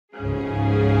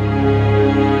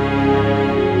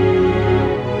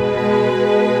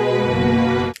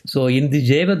So in the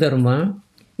Jaiva Dharma,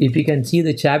 if you can see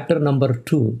the chapter number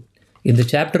 2, in the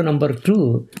chapter number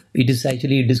 2, it is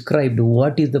actually described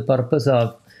what is the purpose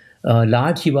of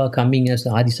Lord Shiva coming as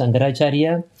Adi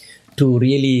Sankaracharya to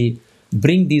really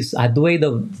bring this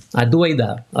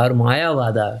Advaita or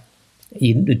Mayavada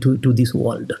to this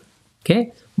world.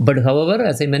 Okay? But however,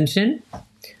 as I mentioned,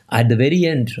 at the very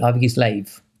end of his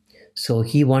life, so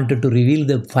he wanted to reveal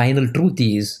the final truth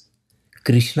is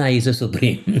Krishna is a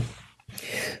supreme.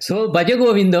 So Bhaja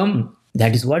Govindam,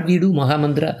 that is what we do,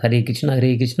 Mahamantra, Hare Krishna,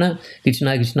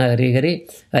 Krishna Krishna,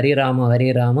 Hare Rama,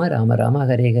 Rama Rama,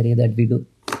 Hare Hare, that we do.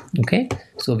 Okay?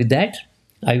 So with that,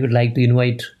 I would like to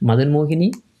invite Madan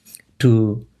Mohini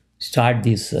to start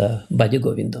this Bhaja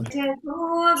Govindam. Bhaja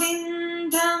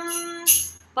Govindam,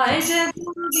 Bhaja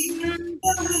Govindam,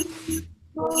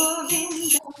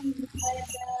 Govindam,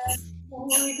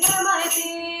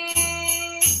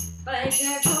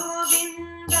 Bhaja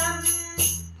Govindam,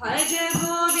 Bhaja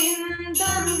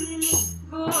Govindam,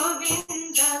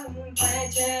 Govindam,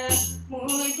 Bhaja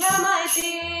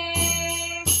Mudhamate,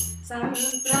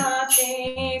 Samprate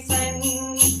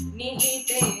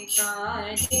Sannihite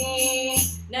Karte,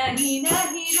 Nahi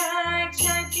Nahi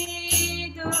Rakshati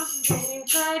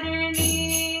Dukkarni,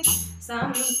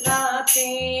 Samprate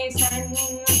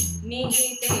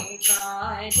Sannihite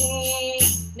Karte,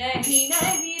 Nahi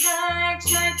Nahi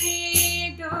Rakshati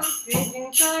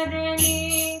Dukkarni.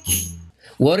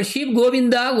 Worship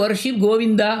Govinda, worship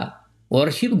Govinda,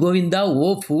 worship Govinda,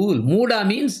 oh fool. Muda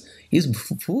means is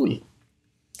fool.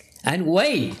 And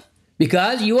why?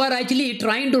 Because you are actually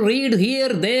trying to read here,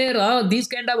 there, this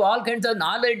kind of all kinds of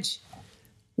knowledge.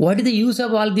 What is the use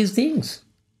of all these things?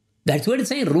 That's what it's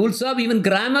saying. Rules of even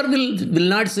grammar will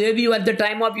not save you at the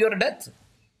time of your death.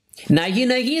 Nahi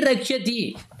nahi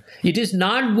rakshati. It is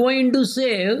not going to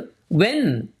save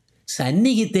when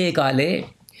sannihite kale.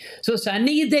 So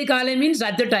sannihite kale means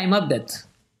at the time of death.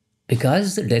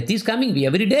 Because death is coming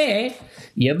every day,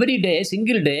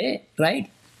 single day, right?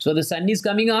 So the sun is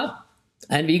coming up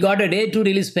and we got a day to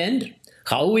really spend.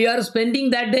 How we are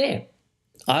spending that day?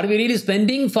 Are we really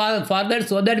spending for that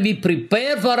so that we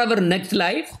prepare for our next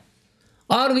life?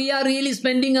 Or we are really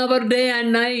spending our day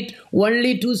and night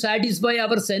only to satisfy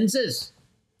our senses?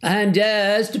 And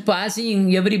just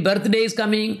passing, every birthday is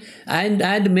coming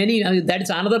and many,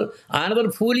 that's another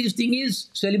foolish thing is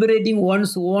celebrating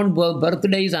one's own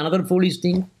birthday is another foolish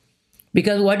thing.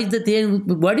 Because what is the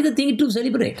thing to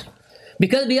celebrate?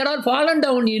 Because we are all fallen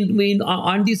down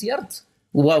on this earth.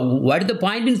 What is the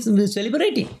point in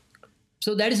celebrating?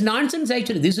 So that is nonsense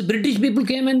actually. These British people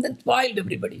came and then spoiled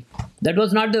everybody. That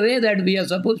was not the way that we are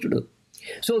supposed to do.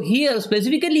 So here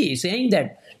specifically saying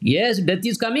that, yes, death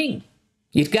is coming.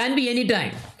 It can be any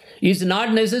time. It's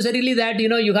not necessarily that,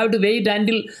 you have to wait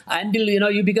until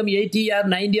you become 80 or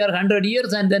 90 or 100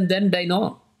 years and then die.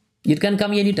 No. It can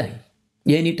come anytime.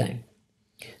 Anytime.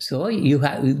 So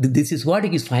this is what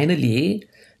he is finally,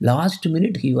 last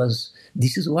minute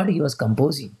this is what he was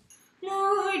composing.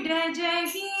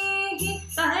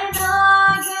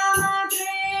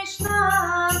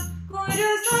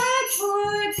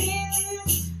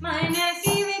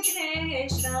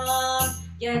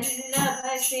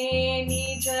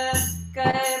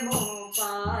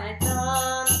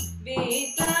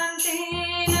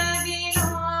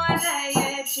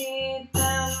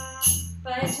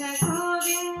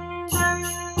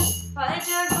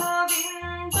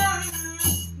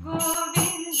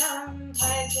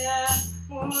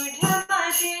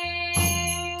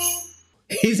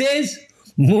 He says,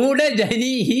 Muda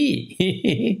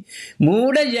Janihi,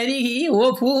 Muda Janihi,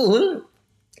 O fool,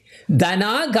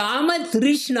 Dana Gama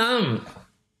Trishnam.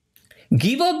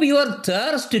 Give up your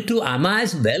thirst to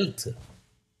amass wealth.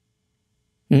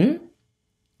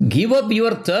 Give up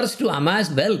your thirst to amass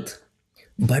wealth.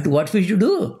 But what we should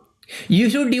do? You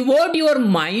should devote your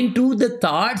mind to the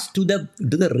thoughts, to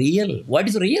the real. What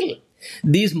is real?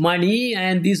 This money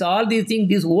and all these things,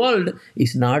 this world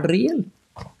is not real.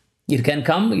 It can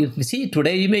come, you see,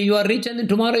 today you are rich and then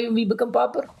tomorrow you will become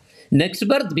pauper. Next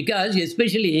birth, because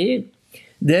especially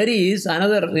there is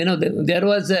another, there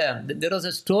was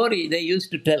a story they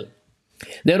used to tell.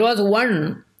 There was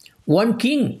one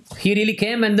king, he really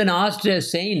came and then asked a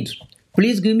saint,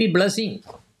 please give me blessing.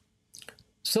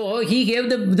 So he gave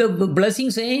the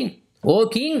blessing saying, O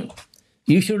king,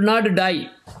 you should not die.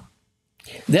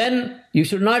 Then you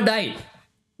should not die.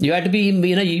 You have to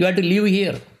you have to live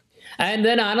here. And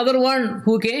then another one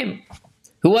who came,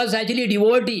 who was actually a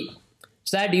devotee.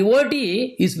 So a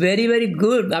devotee is very, very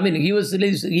good. I mean, he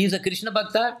is a Krishna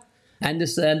Bhakta. And the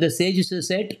sages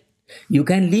said, You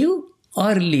can live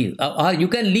or live, or you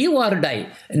can live or die.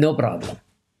 No problem.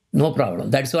 No problem.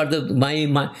 That's what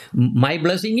my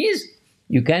blessing is.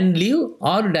 You can live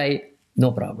or die.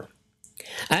 No problem.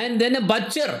 And then a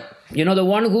butcher, the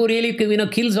one who really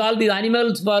kills all the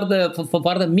animals for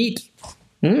the meat.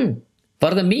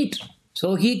 For the meat.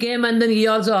 So he came and then he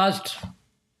also asked.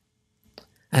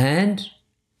 And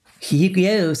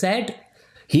he said,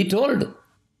 he told,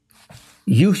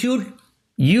 you should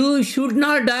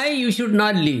not die, you should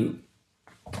not live.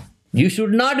 You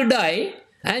should not die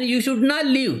and you should not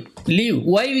live.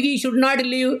 Why he should not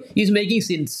live? He is making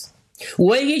sins.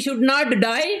 Why he should not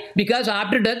die? Because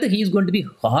after death he is going to be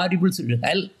horrible to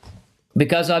hell.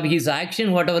 Because of his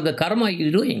action, whatever the karma he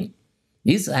is doing,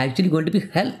 is actually going to be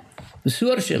hell.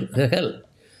 Sure hell.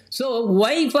 So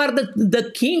why for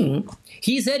the king,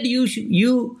 he said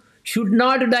you should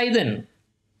not die then?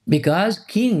 Because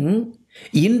king,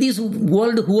 in this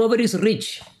world, whoever is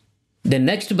rich, the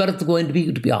next birth going to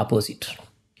be opposite.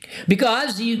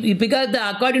 Because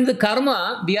according to the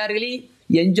karma, we are really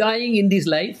enjoying in this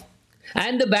life.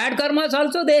 And the bad karma is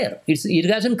also there. It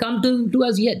hasn't come to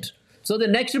us yet. So the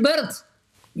next birth,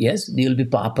 yes, they will be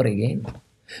pauper again.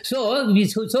 So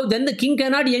then the king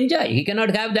cannot enjoy. He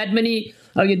cannot have that many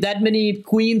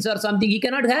queens or something. He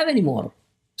cannot have anymore.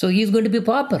 So he is going to be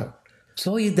pauper.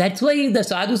 So that's why the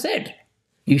sadhu said,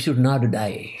 you should not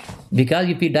die. Because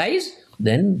if he dies,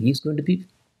 then he is going to be,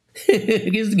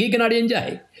 he cannot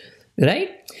enjoy. Right?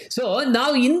 So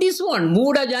now in this one,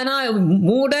 Muda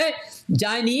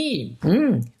Jani,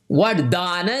 what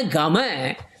Dana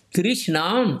Gama,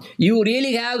 Krishna, you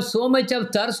really have so much of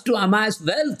thirst to amass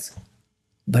wealth.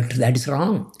 But that is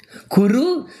wrong.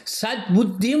 Kuru Sat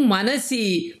Buddhim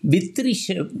Manasi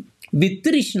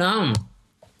Vitrishnam.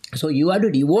 So you have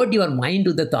to devote your mind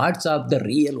to the thoughts of the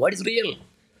real. What is real?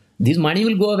 This money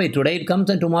will go away. Today it comes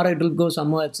and tomorrow it will go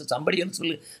somewhere. Somebody else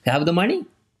will have the money.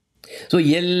 So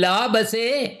Yella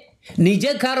Base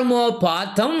Nija Karmo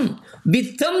Patham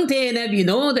Vittam Tena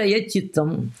Vinodaya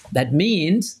Chittam. That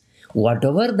means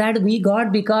whatever that we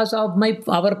got because of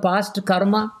our past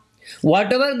karma,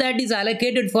 whatever that is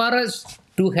allocated for us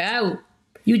to have,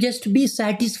 you just be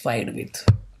satisfied with.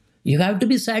 You have to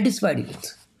be satisfied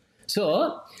with.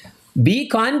 So, be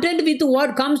content with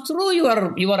what comes through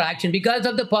your action. Because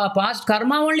of the past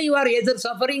karma only you are either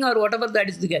suffering or whatever that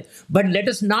is the case. But let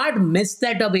us not mess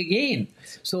that up again.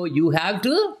 So, you have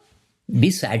to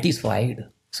be satisfied.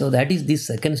 So, that is this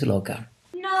second sloka.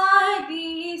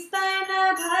 Nadi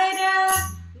stana bhara,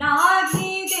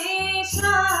 nadi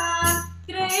desha,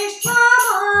 krishna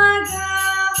maga,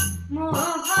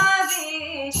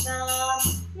 mohavesha.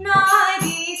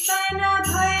 Nadi stana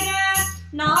bhara,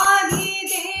 nadi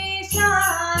desha,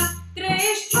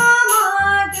 krishna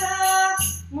maga,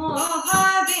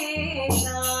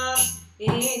 mohavesha.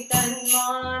 Etan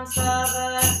mansava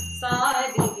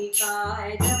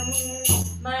sadhikaram,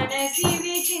 manasi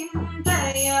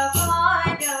vichintaya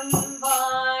varam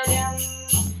varam.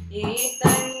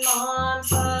 Etan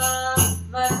mansava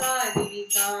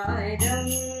sadhikaram,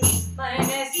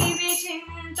 manasi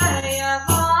vichintaya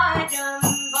varam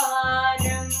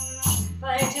varam.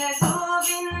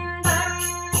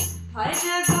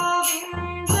 Bhaja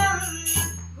Govindam,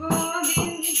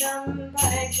 Govindam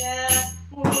Bhaja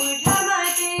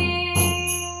Mudhamate.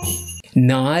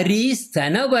 Nari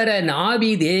Stanavara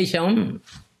Navi Desham.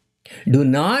 Do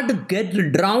not get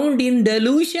drowned in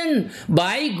delusion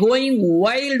by going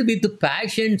wild with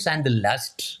passions and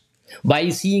lust. By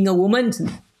seeing a woman,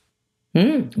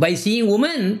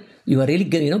 you are really,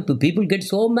 people get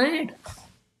so mad.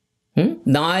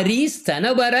 Nari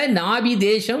Stanavara Navi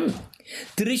Desham.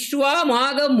 Trishwa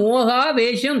Maga Moha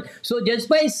Vesham. So just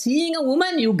by seeing a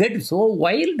woman, you get so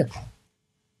wild.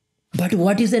 But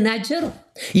what is the nature?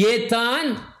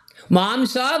 Yetan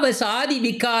Mamsa Vasadi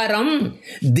Vikaram.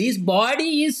 This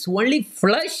body is only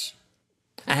flesh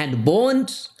and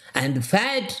bones and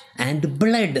fat and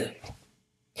blood.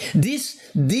 This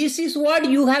is what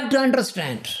you have to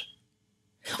understand.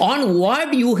 On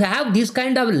what you have this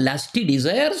kind of lusty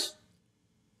desires?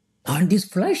 On this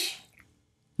flesh,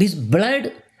 this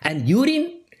blood and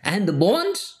urine and the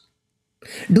bones.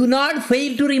 Do not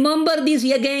fail to remember this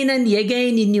again and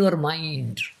again in your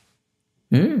mind.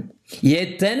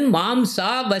 Yetan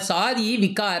mamsa vasadi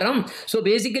vikaram. So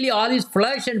basically all this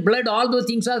flesh and blood, all those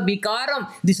things are vikaram.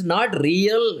 This is not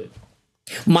real.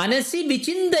 Manasi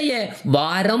vichindaya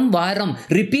varam varam.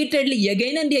 Repeatedly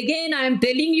again and again I am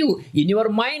telling you, in your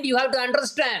mind you have to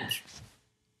understand.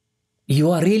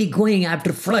 You are really going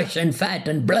after flesh and fat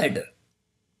and blood.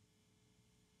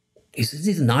 Is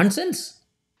this nonsense?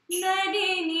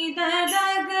 नडिनि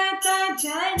ददगत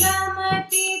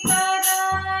जलमति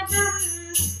तराजं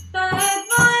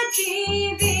तद्वजीवितम्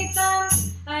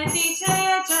अतिशय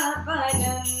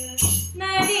चपलं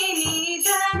नडिनि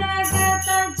ददगत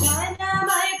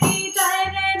जलमति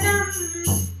तरणं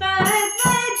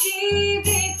तद्वजीवितम्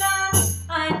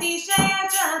अतिशय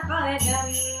चपलं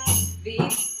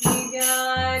विद्यार्थवी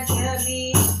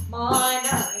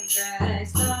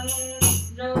मानग्रस्तं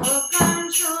लोकं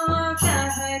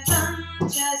शोकहतं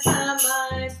च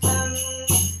समस्तं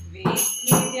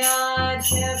विद्यार्थवी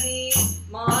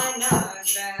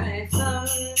मानग्रस्तं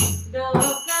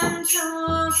लोकं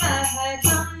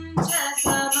शोकहतं च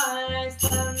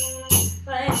समस्तं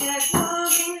भज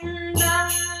गोविन्दं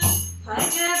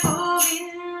भज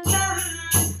गोविन्दं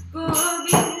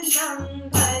गोविन्दं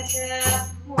भज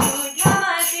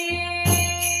मूढमते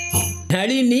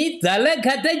Nalini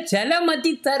Talakatha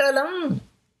Chalamati Taralam.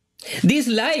 This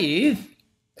life,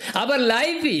 our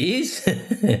life is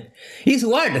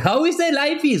what? How is the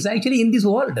life is actually in this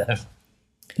world?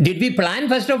 Did we plan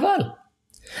first of all?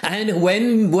 And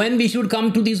when we should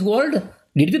come to this world,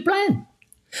 did we plan?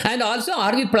 And also,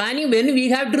 are we planning when we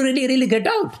have to really get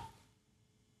out?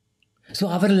 So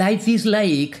our life is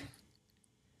like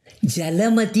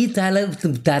Jalamati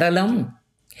Taralam.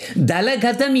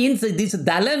 Dalakatha means, this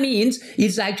Dala means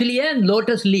it's actually a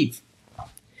lotus leaf.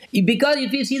 Because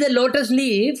if you see the lotus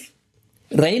leaf,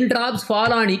 raindrops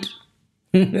fall on it.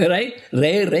 Right?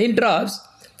 Raindrops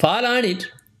fall on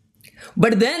it.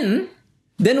 But then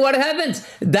what happens?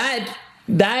 That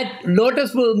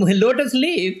lotus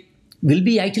leaf will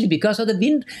be actually, because of the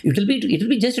wind, it will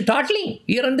be just tottling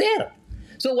here and there.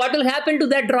 So what will happen to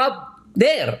that drop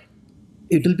there?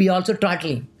 It will be also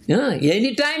tottling.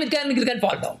 Any time it can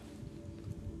fall down.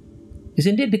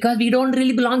 Isn't it? Because we don't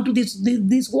really belong to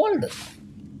this world.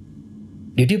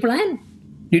 Did you plan?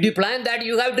 Did you plan that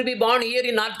you have to be born here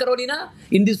in North Carolina,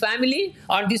 in this family,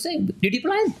 or this thing? Did you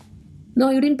plan? No,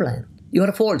 you didn't plan. You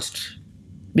are forced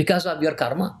because of your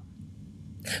karma.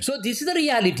 So this is the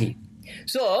reality.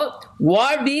 So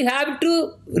what we have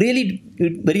to really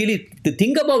to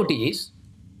think about is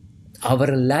our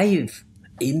life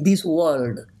in this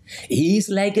world is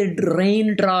like a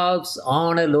raindrops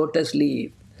on a lotus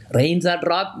leaf. Rains are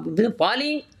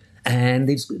falling and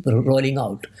it's rolling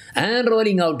out and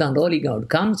rolling out and rolling out.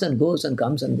 Comes and goes and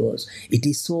comes and goes. It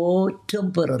is so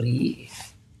temporary.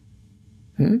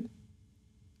 And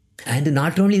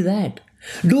not only that,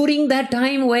 during that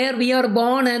time where we are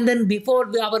born and then before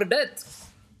our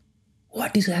death,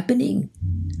 what is happening?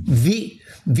 Vidhi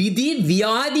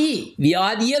vyadi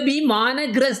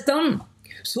managrastam.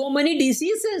 So many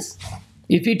diseases.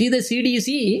 If it is the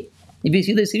CDC, if you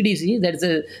see the CDC,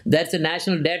 that's a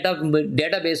national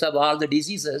database of all the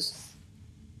diseases.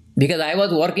 Because I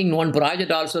was working on one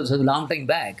project also a long time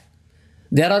back.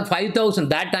 There are 5,000,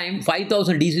 that time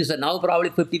 5,000 diseases, now probably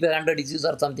 5,500 diseases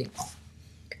or something.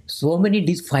 So many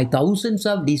 5,000s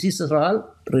of diseases are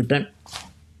all written.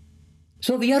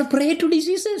 So we are prey to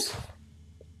diseases.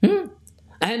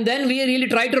 And then we really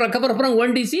try to recover from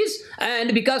one disease,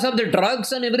 and because of the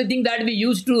drugs and everything that we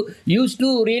used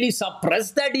to really suppress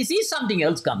that disease, something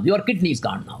else comes. Your kidney is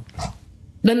gone now.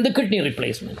 Then the kidney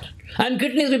replacement. And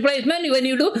kidney replacement, when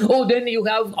you do, then you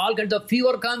have all kinds of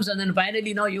fever comes, and then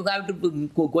finally now you have to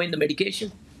go in the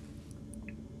medication.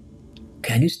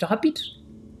 Can you stop it?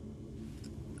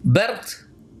 Birth,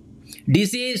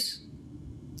 disease,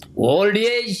 old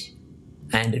age,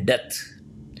 and death.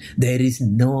 There is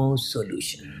no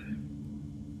solution.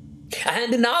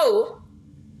 And now,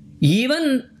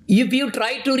 even if you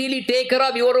try to really take care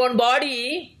of your own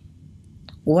body,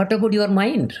 what about your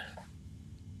mind?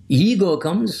 Ego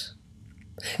comes,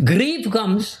 grief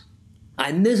comes,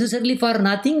 unnecessarily for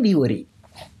nothing we worry.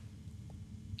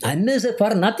 Unnecessary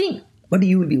for nothing, but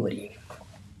you will be worrying.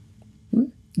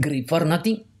 Grief for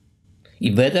nothing.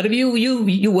 Whether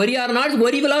you worry or not,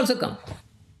 worry will also come.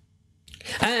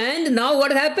 And now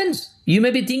what happens? You may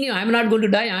be thinking, I am not going to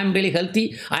die, I am really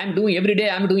healthy, I am doing every day,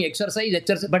 I am doing exercise,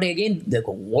 but again, the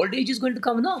old age is going to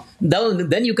come now.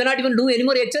 Then you cannot even do any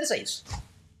more exercise.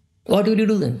 What will you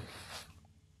do then?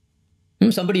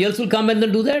 Somebody else will come and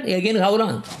then do that? Again, how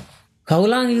long? How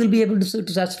long you will be able to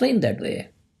sustain that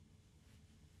way?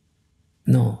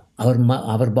 No,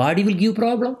 our body will give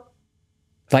problem.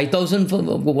 5,000,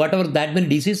 whatever that many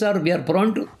diseases are, we are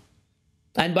prone to.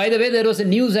 And by the way, there was a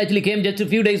news actually came just a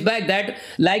few days back that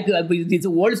like it's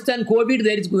worse than COVID,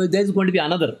 there is going to be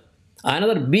another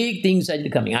big thing actually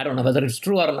coming. I don't know whether it's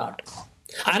true or not.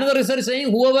 Another research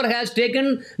saying whoever has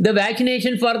taken the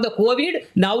vaccination for the COVID,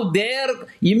 now their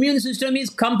immune system is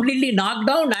completely knocked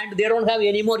down and they don't have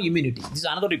any more immunity. This is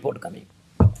another report coming.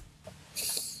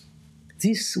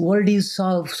 this world is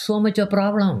so much a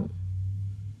problem.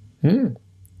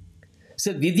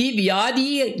 So, vidhi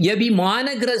vyadi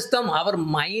yabhimanagrastam, our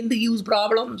mind gives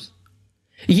problems.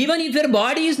 Even if your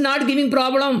body is not giving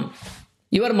problem,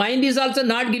 your mind is also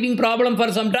not giving problem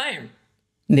for some time.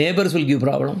 Neighbors will give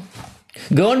problem.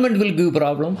 Government will give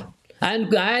problem.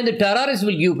 And the terrorists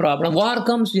will give problem. War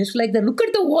comes just like that. Look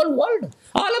at the whole world.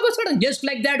 All of a sudden, just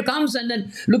like that comes, and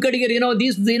then look at here,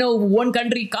 one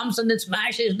country comes and then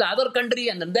smashes the other country,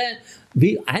 and then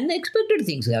unexpected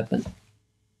things happen.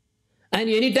 And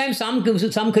anytime some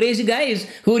crazy guys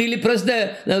who really press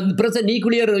the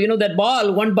nuclear, that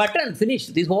ball, one button,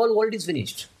 finished. This whole world is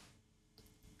finished.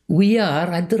 We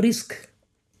are at the risk.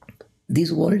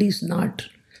 This world is not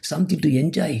something to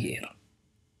enjoy here.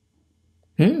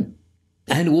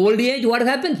 And old age, what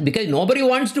happens? Because nobody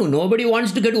wants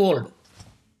to get old.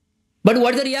 But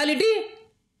what's the reality?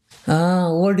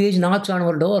 Old age knocks on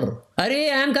our door.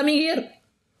 Arey, I am coming here.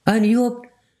 And you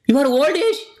are old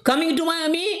age coming to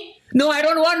me? No, I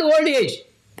don't want old age.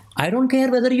 I don't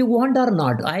care whether you want or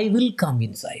not. I will come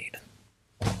inside.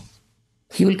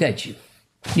 He will catch you.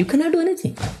 You cannot do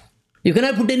anything. You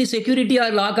cannot put any security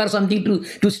or lock or something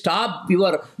to stop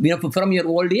from your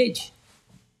old age.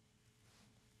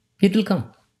 It will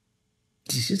come.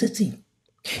 This is the thing.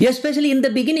 Especially in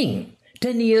the beginning.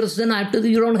 10 years and after,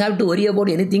 you don't have to worry about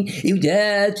anything. You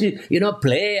just,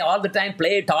 play all the time,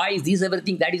 play toys, this,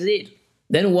 everything, that is it.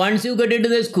 Then once you get into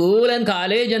the school and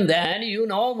college, and then you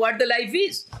know what the life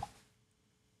is.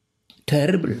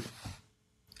 Terrible.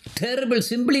 Terrible,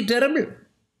 simply terrible.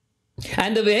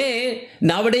 And the way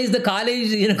nowadays the college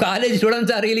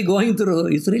students are really going through,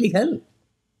 it's really hell.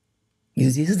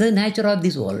 This is the nature of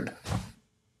this world.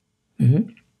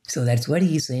 So that's what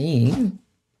he is saying.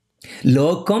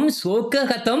 Lokam soka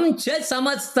katam cha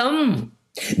samastam.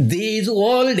 This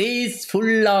world is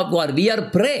full of war. We are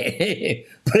prey.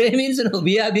 Prey means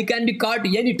we can be caught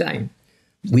any time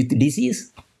with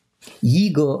disease,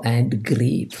 ego, and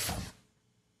grief.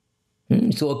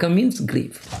 Soka means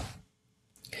grief.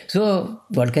 So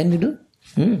what can we do?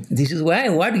 This is why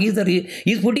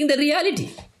he's putting the reality.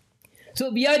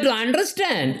 So we have to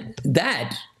understand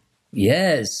that.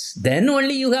 Yes, then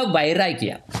only you have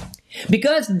Vairagya.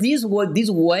 Because this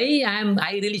why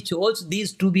I really chose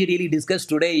this to be really discussed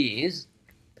today is,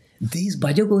 this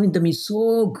Bhaja Govindam is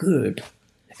so good.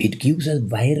 It gives us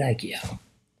Vairagya.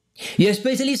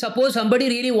 Especially suppose somebody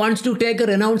really wants to take a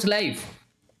renounced life.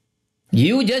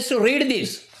 You just read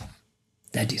this.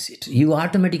 That is it. You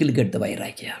automatically get the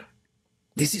Vairagya.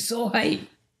 This is so high.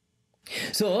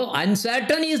 So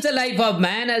uncertain is the life of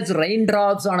man as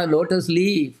raindrops on a lotus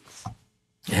leaf.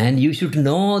 And you should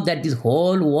know that this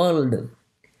whole world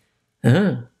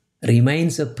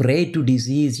remains a prey to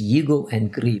disease, ego,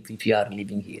 and grief if you are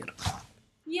living here.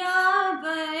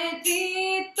 Yavadito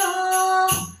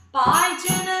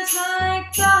Pajana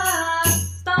Sakta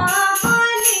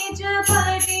Stavali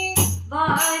Japati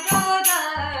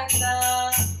Varodakta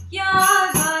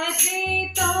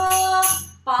Yavadito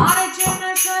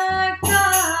Pajana Sakta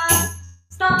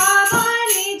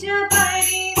Stavali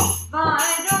Japati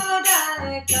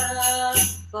Varodakta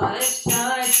Pasha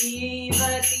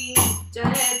Jivati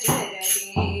Jara Jara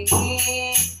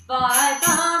Dekhe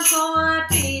Vadam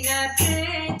Koapina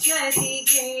Prechati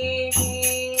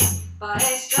Gehe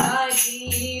Pasha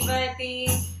Jivati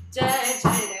Jara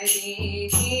Jara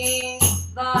Dekhe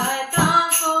Vadam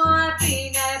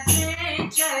Koapina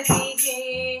Prechati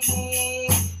Gehe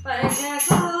Bhaja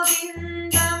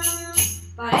Govindam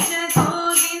Bhaja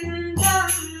Govindam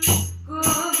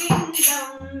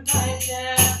Govindam Bhaja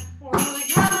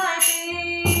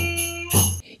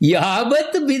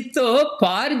Yavat vitto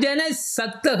parjana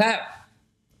saktaha.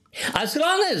 As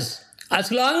long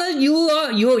as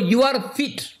you are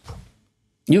fit,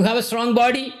 you have a strong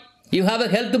body, you have a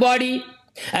healthy body,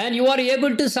 and you are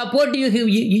able to support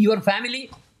your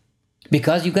family,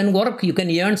 because you can work, you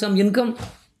can earn some income.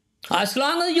 As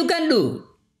long as you can do,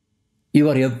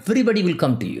 everybody will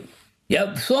come to you. You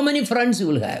have so many friends you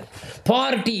will have,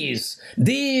 parties,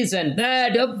 this and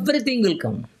that, everything will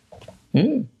come.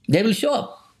 They will show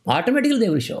up. Automatically they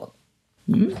will show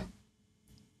up.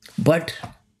 But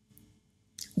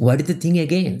what is the thing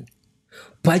again?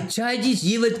 Pachaji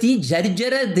jivati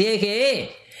jarjara dehe.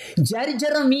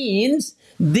 Jarjara means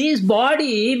this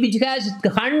body which has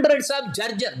hundreds of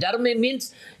jarjar. Jarma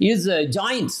means is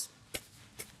joints.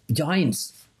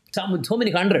 Joints. So many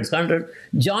hundreds.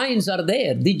 Joints are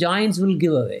there. The joints will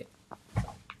give away.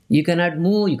 You cannot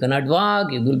move, you cannot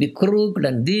walk, you will be crooked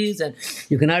and this, and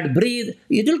you cannot breathe.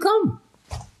 It will come.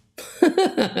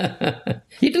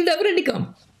 It will definitely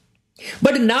come.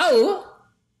 But now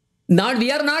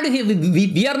we are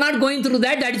not going through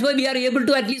that. That is why we are able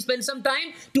to at least spend some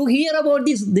time to hear about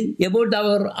this, about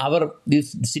our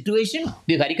this situation,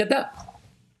 this Harikatha.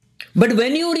 But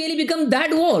when you really become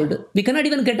that old, we cannot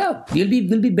even get up. We'll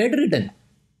be bedridden.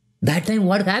 That time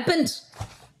what happens?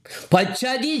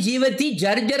 Pachadi jivati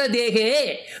jarjara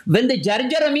dehe. When the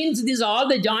jarjara means this, all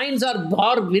the joints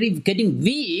are very getting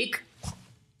weak.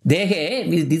 Dehe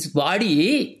means this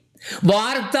body.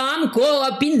 Vartam ko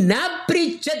api na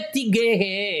prichati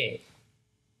gehe.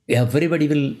 Everybody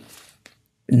will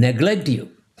neglect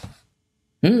you.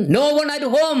 No one at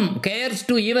home cares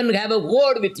to even have a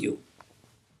word with you.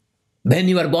 When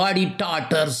your body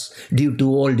totters due to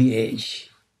old age.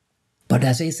 But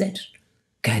as I said,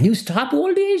 can you stop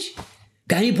old age?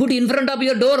 Can you put in front of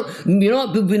your door,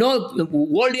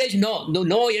 old age?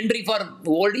 No entry for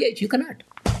old age. You cannot.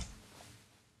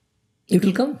 It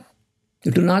will come.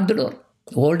 It will knock the door.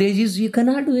 Old age is, you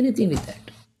cannot do anything with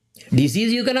that.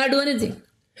 Disease, you cannot do anything.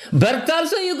 Birth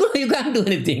also, you can't do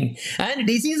anything. And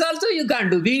disease also, you can't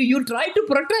do. You try to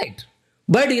protect.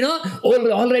 But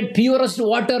all right, purest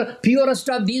water, purest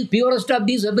of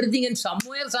these, everything, and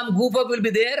somewhere some goof up will be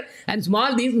there, and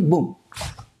small things, boom.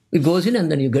 It goes in, and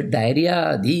then you get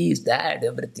diarrhea, this, that,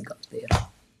 everything comes there.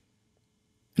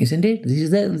 Isn't it? This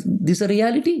is a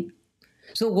reality.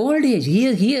 So old age,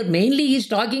 here mainly he is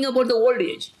talking about the old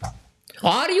age.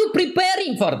 Are you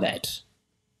preparing for that?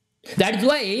 That's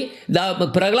why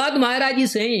the Prahlad Maharaj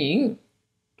is saying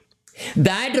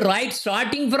that right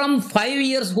starting from 5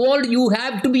 years old, you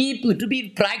have to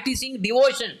be practicing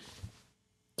devotion.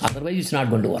 Otherwise, it's not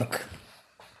going to work.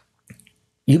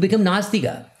 You become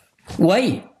Nastika.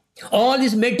 Why? All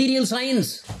this material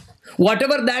science,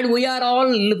 whatever that we are all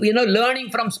learning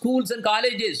from schools and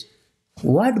colleges,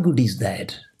 what good is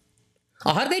that?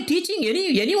 Are they teaching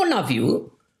any one of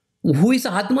you who is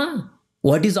Atma?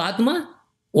 What is Atma?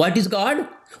 What is God?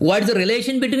 What is the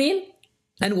relation between?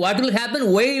 And what will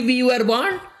happen? Why we were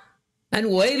born? And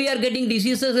why we are getting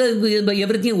diseases,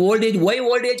 everything, old age? Why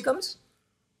old age comes?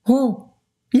 Oh,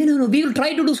 we will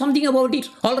try to do something about it.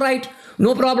 All right,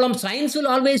 no problem. Science will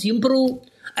always improve.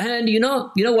 And you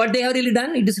know what they have really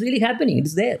done? It is really happening. It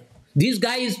is there. These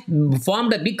guys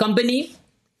formed a big company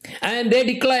and they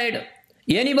declared,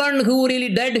 anyone who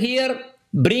really dead here,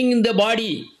 bring the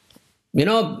body. We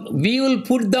will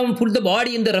put the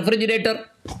body in the refrigerator.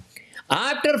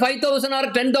 After 5,000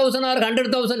 or 10,000 or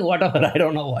 100,000, whatever, I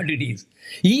don't know what it is.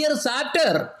 Years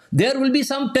after, there will be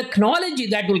some technology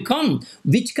that will come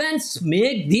which can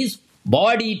make this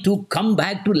body to come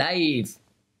back to life.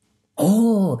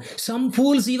 Oh, some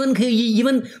fools even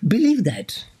believe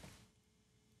that.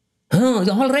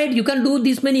 All right, you can do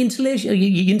this many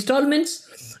installments.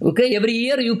 Okay, every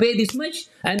year you pay this much,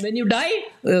 and when you die,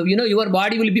 your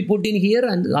body will be put in here,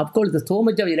 and of course, so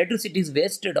much of electricity is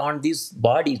wasted on these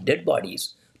bodies, dead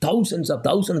bodies. Thousands of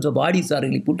bodies are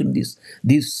really put in these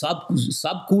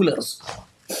sub coolers.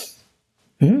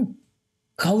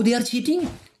 How they are cheating?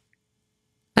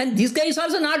 And this guy is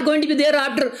also not going to be there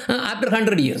after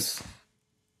 100 years.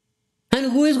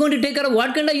 And who is going to take care of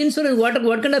what kind of insurance,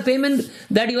 what kind of payment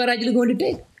that you are actually going to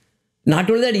take?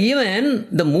 Not only that, even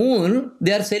the moon,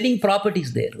 they are selling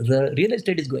properties there. The real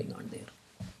estate is going on there.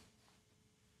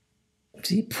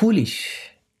 See,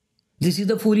 foolish. This is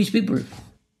the foolish people.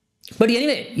 But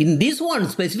anyway, in this one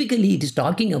specifically, it is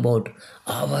talking about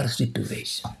our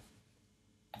situation.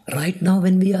 Right now,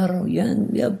 when we are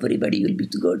young, everybody will be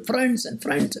good. Friends and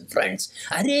friends and friends.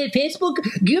 Arey, Facebook,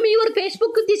 give me your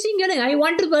Facebook this thing. I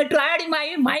want to try adding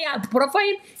my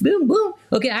profile. Boom, boom.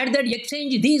 Okay, add that,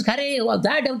 exchange this, hurry, or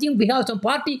that, everything. We have some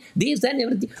party, this and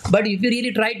everything. But if you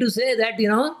really try to say that,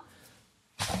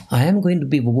 I am going to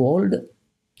be old.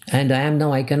 And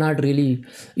I cannot really,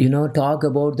 talk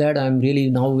about that. I'm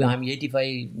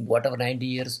 85, whatever, 90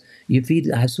 years.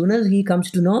 As soon as he comes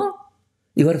to know,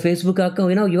 your Facebook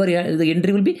account, the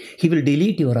entry will be, he will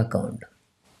delete your account.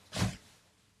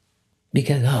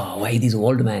 Because, why this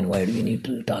old man? Why do we need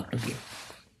to talk to him?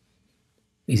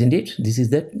 Isn't it? This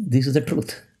is the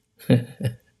truth.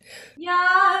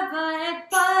 Yavat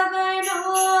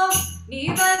pavano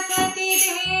nivasati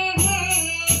dehe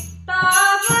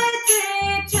tavat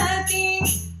chati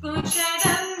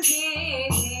kusharam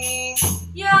dehe.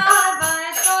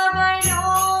 Yavat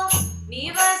pavano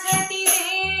nivasati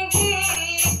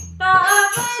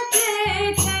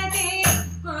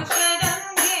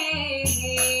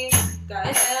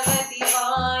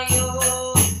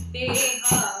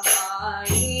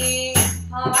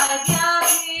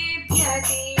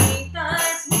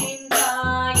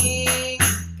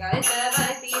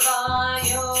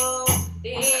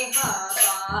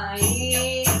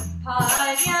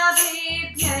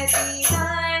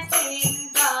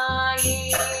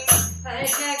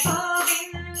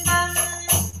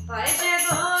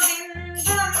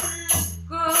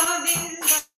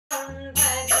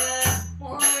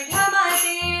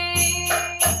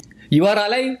You are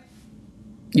alive.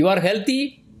 You are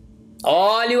healthy.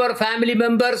 All your family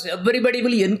members, everybody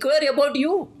will inquire about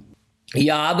you.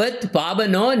 Yavat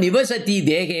pavano nivasati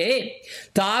dehe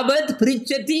tavat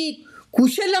prichati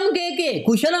kushalam keke.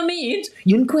 Kushalam means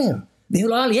inquire. They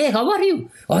will all, hey, how are you?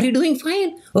 Are you doing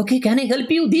fine? Okay, can I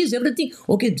help you? This, everything.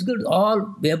 Okay, it's good.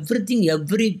 Everything,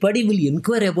 everybody will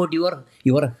inquire about your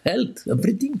health,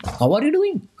 everything. How are you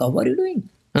doing? How are you doing?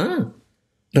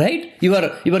 Right?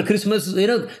 Your Christmas,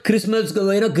 Christmas,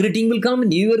 greeting will come,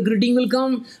 New Year greeting will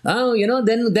come,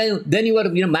 then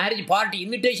your marriage party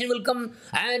invitation will come,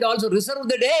 and also reserve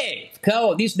the day,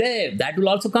 this day, that will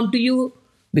also come to you,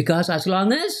 because as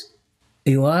long as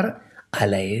you are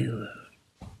alive.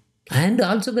 And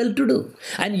also well-to-do.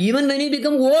 And even when you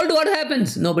become old, what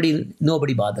happens?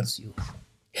 Nobody bothers you.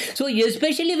 So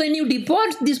especially when you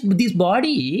depart this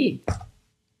body,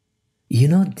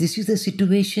 this is the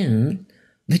situation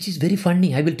which is very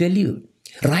funny. I will tell you.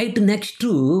 Right next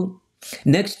to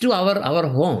our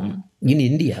home in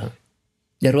India,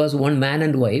 there was one man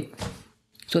and wife.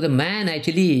 So the man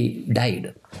actually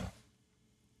died.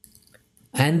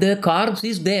 And the corpse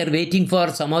is there waiting for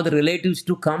some of the relatives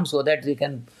to come so that they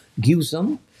can bury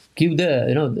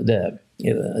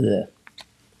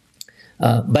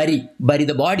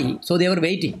the body. So they were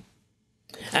waiting.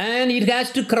 And it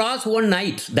has to cross one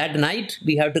night. That night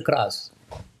we have to cross.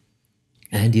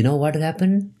 And you know what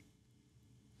happened?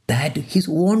 That his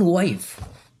own wife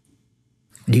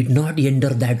did not enter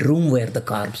that room where the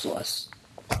corpse was.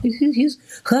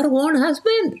 Her own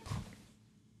husband.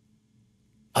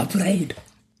 Afraid.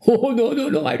 Oh,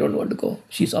 no, I don't want to go.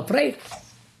 She's afraid.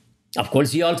 Of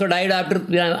course, he also died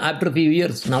after a few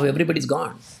years. Now everybody's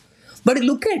gone. But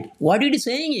look at what it is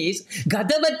saying is,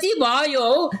 Gadavati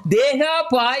Vayo Deha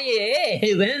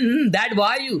Paye, when that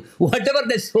Vayu, whatever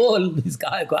the soul is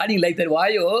calling like that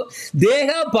Vayo,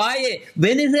 Deha Paye,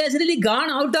 when it has really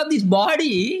gone out of this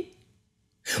body,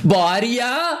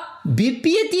 Bharya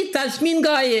Bipyati Tasmin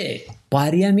Gaye.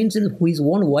 Bharya means his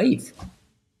own wife.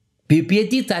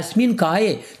 Bipyati Tasmin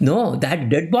Kaye. No, that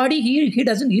dead body,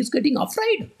 he's getting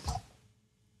afraid.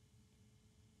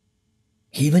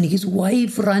 Even his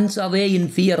wife runs away in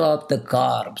fear of the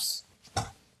corpse.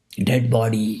 Dead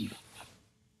body.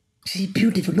 See,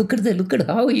 beautiful. Look at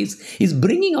how he's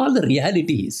bringing all the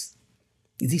realities.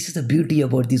 This is the beauty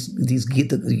about this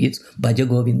Gita, it's Bhaja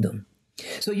Govindam.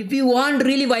 So if you want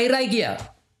really Vairagya,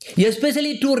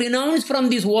 especially to renounce from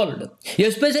this world,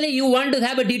 especially you want to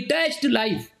have a detached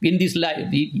life in this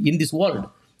world,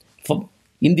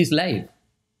 in this life,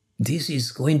 this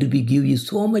is going to give you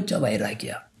so much of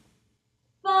Vairagya.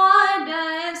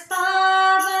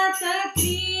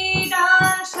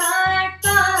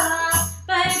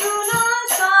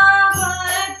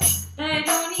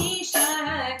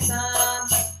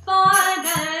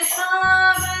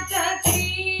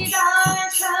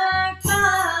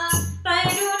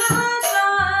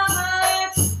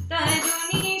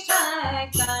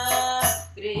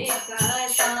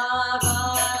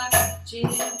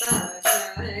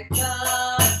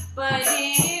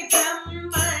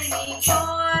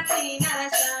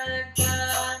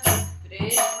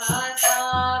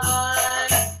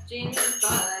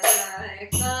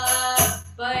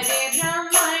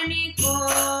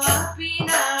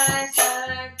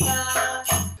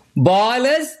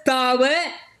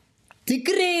 Balastava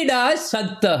Tikreda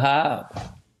Saktaha.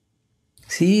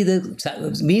 See,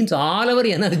 that means all our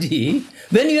energy.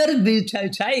 When you are a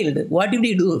child, what did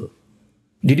you do?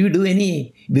 Did you do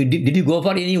did you go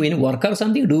for any work or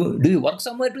something? Do you work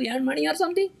somewhere to earn money or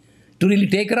something? To really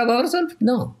take care of ourselves?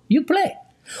 No, you play.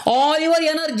 All your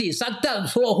energy, Sakta,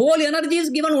 so whole energy is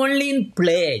given only in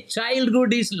play.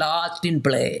 Childhood is lost in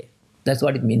play. That's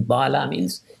what it means. Bala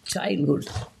means childhood.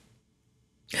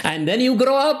 And then you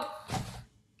grow up.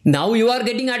 Now you are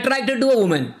getting attracted to a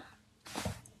woman.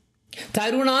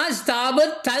 Taruna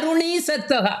stavat taruni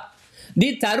sattaha.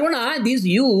 The taruna, this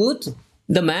youth,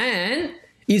 the man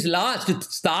is lost.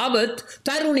 Stavat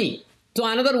taruni. So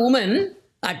another woman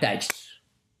attached.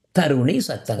 Taruni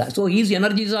sattaha. So his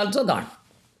energy is also gone.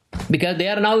 Because they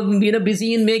are now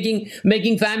busy in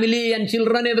making family and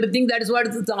children, everything. That is what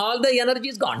all the energy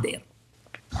is gone there.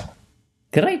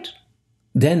 Correct?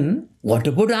 Then what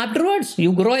about afterwards?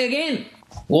 You grow again.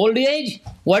 Old age.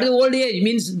 What is old age?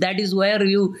 Means that is where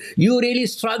you really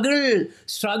struggle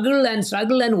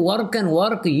and work.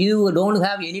 You don't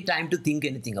have any time to think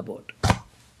anything about.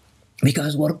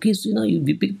 Because work is,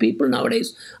 people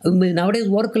nowadays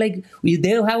work like, they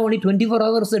have only 24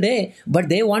 hours a day, but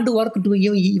they want to work to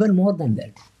even more than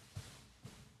that.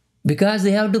 Because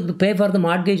they have to pay for the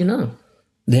mortgage, no?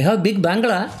 They have big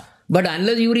bangla, But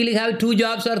unless you really have 2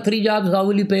 jobs or 3 jobs, how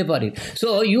will you pay for it?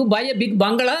 So you buy a big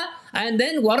bungalow and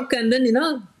then work, and then,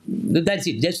 that's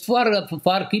it. Just for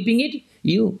keeping it,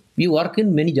 you work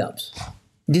in many jobs.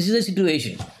 This is the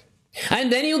situation.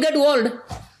 And then you get old.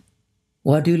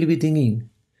 What will you be thinking?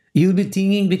 You will be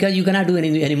thinking, because you cannot do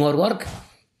any more work.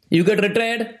 You get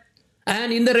retired.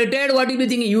 And in the retired, what you will be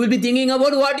thinking? You will be thinking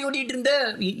about what you did in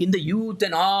the youth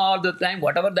and all the time,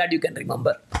 whatever that you can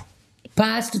remember.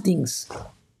 Past things.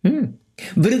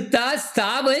 Vritta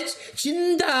stavach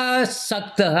chinda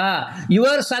saktaha.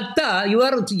 Your sakta,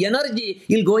 your energy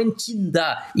will go in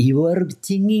chinda. You are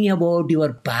thinking about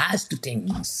your past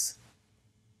things.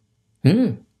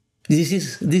 This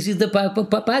is the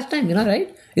past time,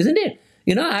 right? Isn't it?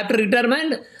 After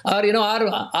retirement, or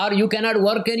you cannot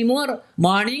work anymore.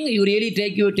 Morning, you really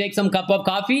take some cup of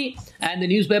coffee, and the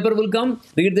newspaper will come.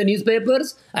 Read the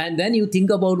newspapers, and then you think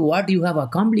about what you have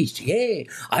accomplished. Hey,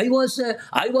 I was an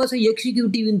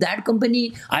executive in that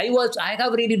company. I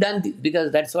have really done this,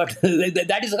 because that's what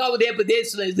that is how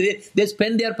they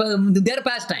spend their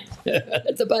pastime.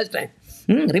 That's the pastime.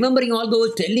 Remembering all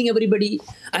those, telling everybody,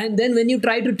 and then when you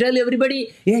try to tell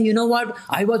everybody, yeah, you know what,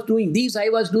 I was doing this, I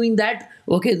was doing that.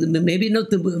 Okay, maybe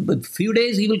not a few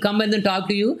days he will come and then talk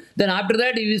to you. Then after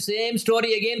that, it will same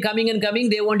story again, coming and coming.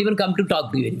 They won't even come to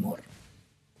talk to you anymore.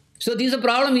 So this is a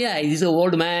problem. Yeah, he's an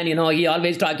old man. He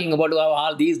always talking about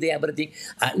all these, everything.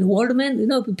 Old man,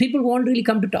 people won't really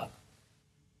come to talk.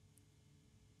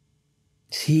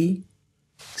 See.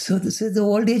 So the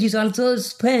old age is also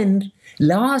spent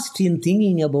lost in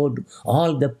thinking about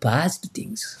all the past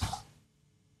things.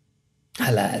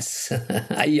 Alas,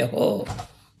 ayyaho.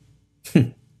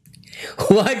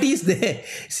 What is there?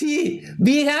 See,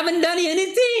 we haven't done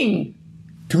anything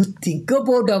to think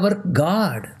about our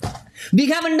God. We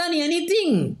haven't done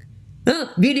anything.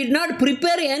 We did not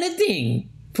prepare anything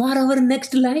for our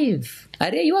next life.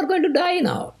 Arey, you are going to die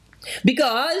now.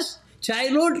 Because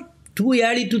childhood, too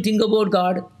early to think about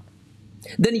God.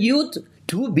 Then youth,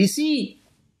 too busy.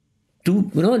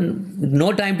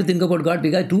 No time to think about God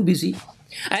because too busy.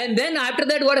 And then after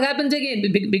that, what happens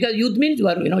again? Because youth means you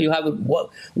have a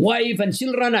wife and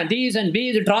children and this and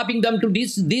this, dropping them to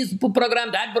this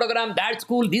program, that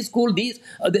school, this.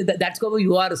 That's how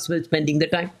you are spending the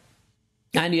time.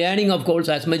 And earning, of course,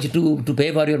 as much to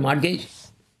pay for your mortgage.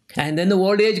 And then the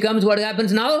old age comes, what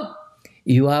happens now?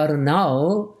 You are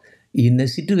now in a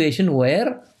situation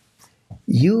where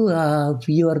you are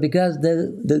because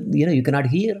you cannot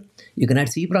hear, you cannot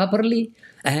see properly,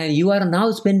 and you are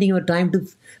now spending your time to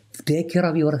take care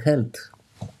of your health.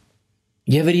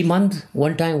 Every month,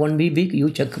 one week, you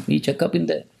check up in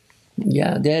there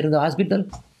in the hospital,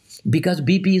 because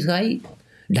BP is high,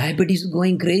 diabetes is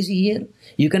going crazy here.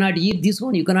 You cannot eat this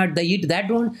one, you cannot eat that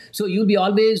one. So you'll be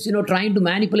always, trying to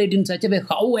manipulate in such a way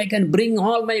how I can bring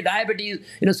all my diabetes,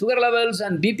 sugar levels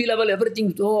and BP level,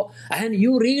 everything. So, and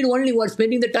you read only what,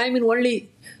 spending the time in only,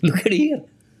 look at here.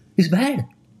 It's bad.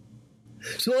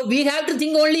 So we have to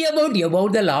think only about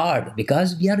the Lord,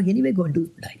 because we are anyway going to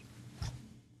die.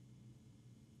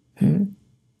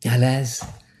 Alas,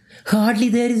 hardly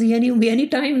there is any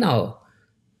time now.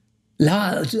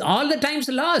 All the time's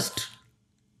lost.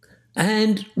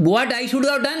 And what I should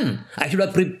have done? I should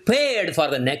have prepared for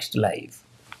the next life,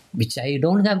 which I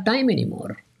don't have time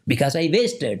anymore, because I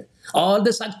wasted all the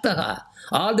saktaha,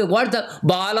 the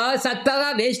Bala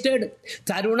saktaha wasted,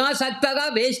 Taruna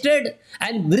saktaha wasted,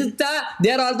 and Vritta,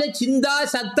 they are all the Chinda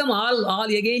saktam, all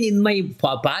again in my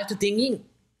past thinking.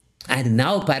 And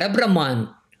now Parabrahman,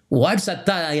 what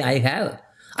sakta I have?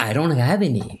 I don't have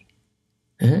any.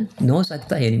 No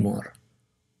sakta anymore.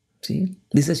 See,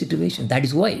 this is a situation. That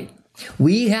is why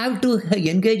we have to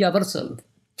engage ourselves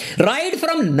right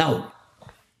from now.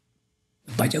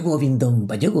 Bhaja Govindam,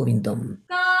 Bhaja Govindam.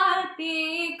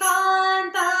 Kati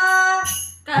Kanta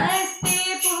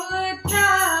Kaste Putra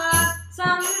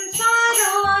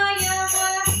Samsaroyam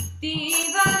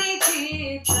Diva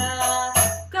Vichitra.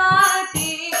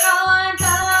 Kati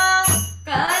Kanta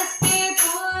Kaste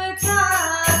Putra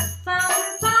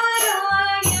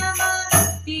Samsaroyam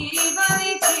Diva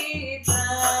Vichitra.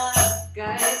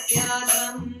 Kasya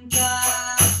Samta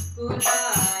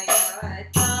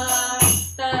Kudayata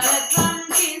Tatvam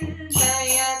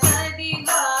Chintayata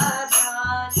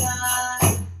Divabhata.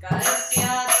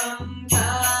 Kasya Samta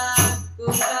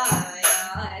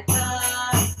Kudayata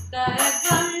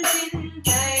Tatvam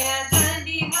Chintayata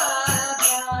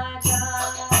Divabhata.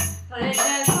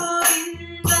 Bhaja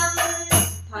Govindam,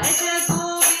 Bhaja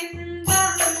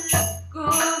Govindam,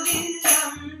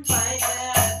 Govindam Bhaja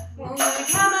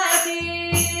Mudhamate.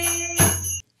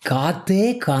 Kate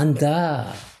Kanta.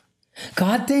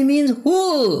 Kate means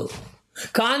who?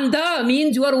 Kanda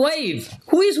means your wife.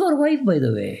 Who is your wife, by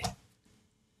the way?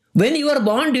 When you were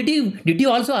born, did you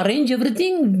also arrange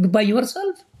everything by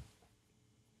yourself?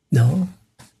 No.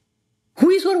 Who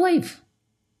is your wife?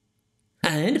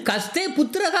 And kaste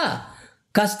putraha.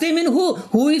 Kaste means who?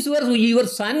 Who is your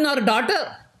son or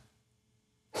daughter?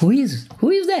 Who is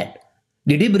that?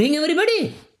 Did he bring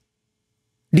everybody?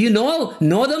 Do you know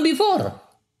them before?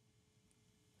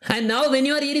 And now when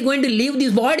you are really going to leave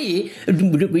this body,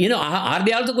 are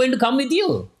they also going to come with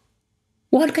you?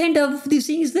 What kind of this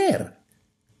thing is there?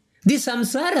 This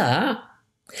samsara,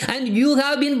 and you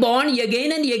have been born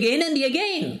again and again and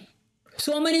again.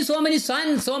 So many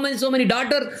sons, so many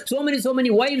daughters, so many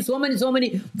wives, so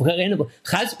many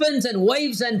husbands and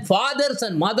wives and fathers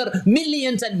and mother,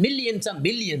 millions and millions and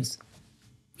millions.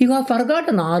 You have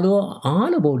forgotten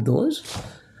all about those.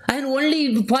 And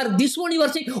only for this one you are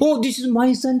saying, oh, this is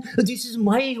my son, this is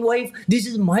my wife, this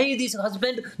is my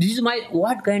husband, this is my...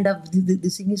 What kind of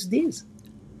this thing is this?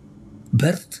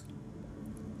 Birth,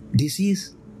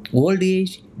 disease, old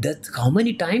age, death. How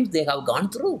many times they have gone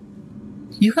through?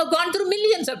 You have gone through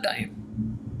millions of times.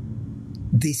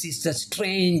 This is the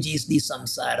strange, is the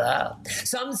samsara.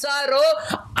 Samsaro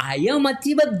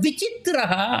ayamativa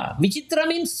vichitraha. Vichitra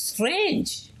means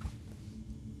strange.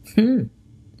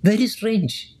 Very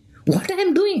strange. What I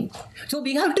am doing? So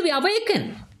we have to be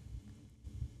awakened.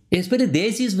 Especially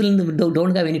desis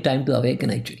don't have any time to awaken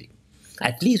actually.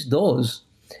 At least those,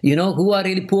 who are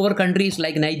really poor countries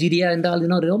like Nigeria and all,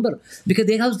 remember, because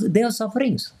they have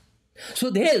sufferings. So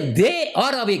they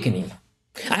are awakening.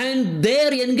 And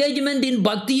their engagement in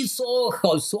bhakti is so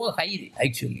high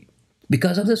actually.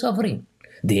 Because of the suffering.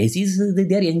 Desis,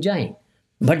 they are enjoying.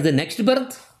 But the next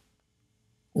birth,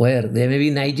 where? They may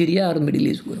be Nigeria or Middle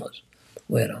East, who knows?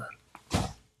 Wherever.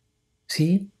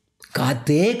 See?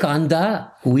 Kate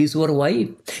Kanda, who is your wife?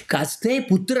 Kaste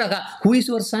Putraha, who is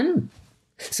your son?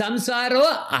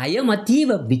 Samsaro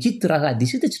ayamativa vichitraha.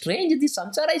 This is the strange. This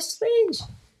samsara is strange.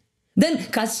 Then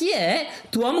Kasya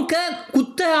Twamka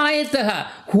Kutta Ayataha.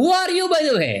 Who are you, by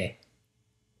the way?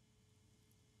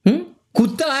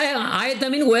 Kutta Ayata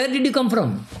means where did you come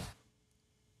from?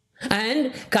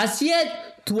 And Kasya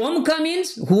Twamka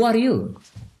means who are you?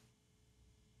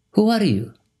 Who are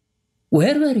you?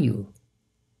 Where were you?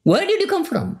 Where did you come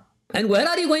from? And where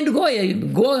are you going to go?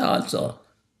 Go also.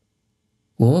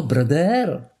 Oh,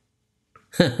 brother.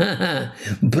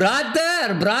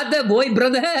 brother, boy,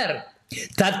 brother.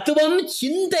 Tattvam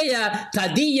chintaya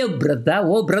tadiya brother.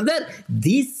 Oh, brother,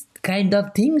 these kind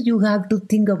of things you have to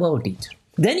think about it.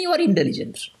 Then you are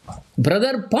intelligent.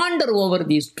 Brother, ponder over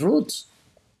these truths.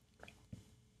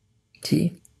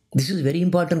 See, this is very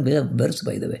important verse,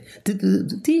 by the way.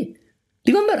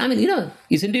 Remember,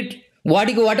 isn't it?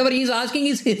 Whatever he is asking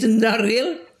is not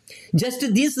real. Just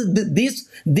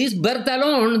this birth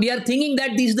alone, we are thinking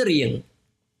that this is the real.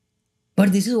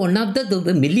 But this is one of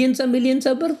the millions and millions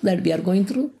of births that we are going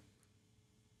through.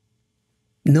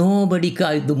 Nobody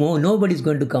is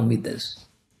going to come with us.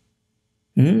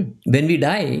 When we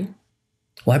die,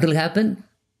 what will happen?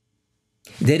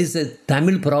 There is a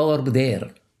Tamil proverb there.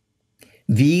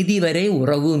 Vidi vare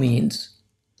uravu means,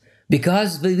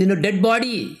 because dead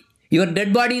body, your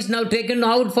dead body is now taken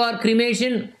out for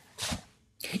cremation.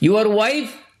 Your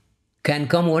wife can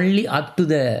come only up to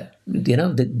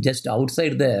just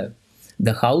outside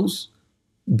the house,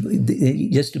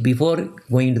 just before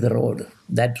going to the road.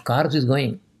 That corpse is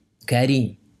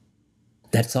carrying.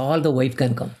 That's all the wife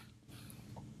can come.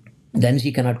 Then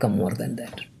she cannot come more than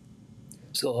that.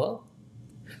 So,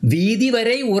 Vidi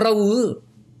vare uravu.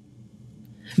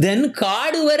 Then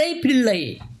Kaadu vare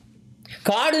pillai.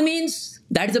 Kaadu means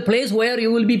that is a place where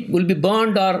you will be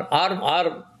burned or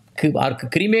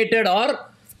cremated or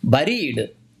buried.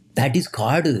 That is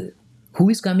Kaadu. Who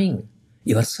is coming?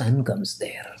 Your son comes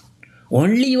there.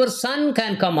 Only your son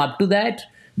can come up to that.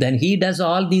 Then he does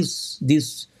all these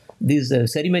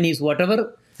ceremonies,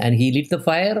 whatever, and he lit the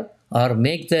fire or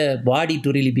make the body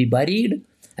to really be buried,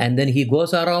 and then he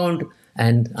goes around,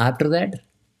 and after that,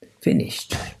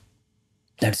 finished.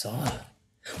 That's all.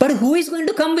 But who is going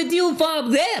to come with you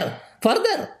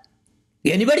further?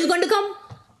 Anybody is going to come?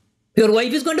 Your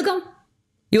wife is going to come?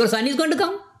 Your son is going to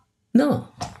come? No.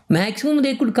 Maximum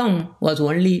they could come was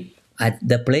only at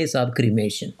the place of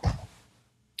cremation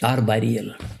or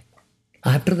burial.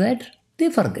 After that, they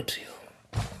forget you.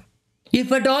 If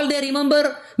at all they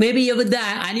remember, maybe if the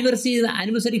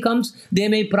anniversary comes, they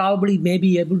may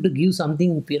be able to give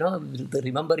something,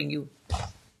 remembering you.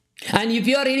 And if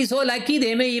you are really so lucky,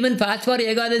 they may even fast for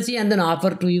Ekadasi and then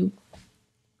offer to you.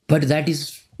 But that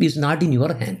is not in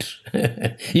your hand.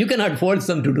 You cannot force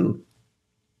them to do.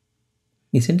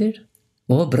 Isn't it?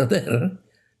 Oh, brother,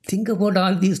 think about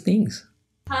all these things.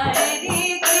 Hare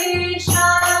Krishna,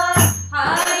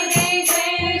 Hare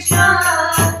Krishna,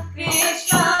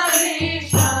 Krishna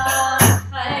Krishna,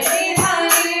 Hare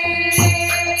Hare,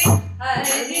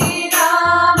 Hare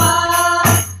Rama,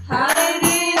 Hare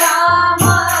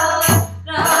Rama,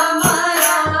 Rama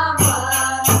Rama,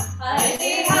 Hare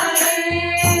Hare,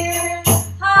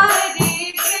 Hare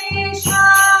Krishna,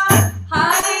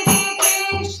 Hare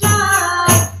Krishna,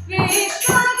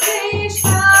 Krishna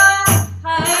Krishna,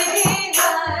 Hare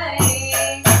Hare,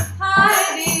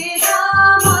 Hare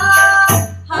Rama,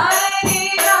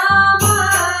 Hare Rama,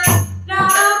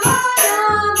 Rama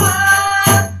Rama,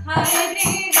 Hare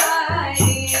Hare.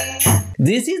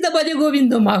 This is the Bhaja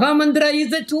Govindam. Maha Mantra is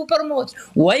the supermost.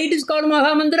 Why it is called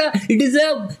Maha Mantra? It is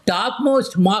a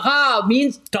topmost. Maha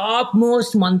means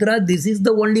topmost mantra. This is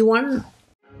the only one.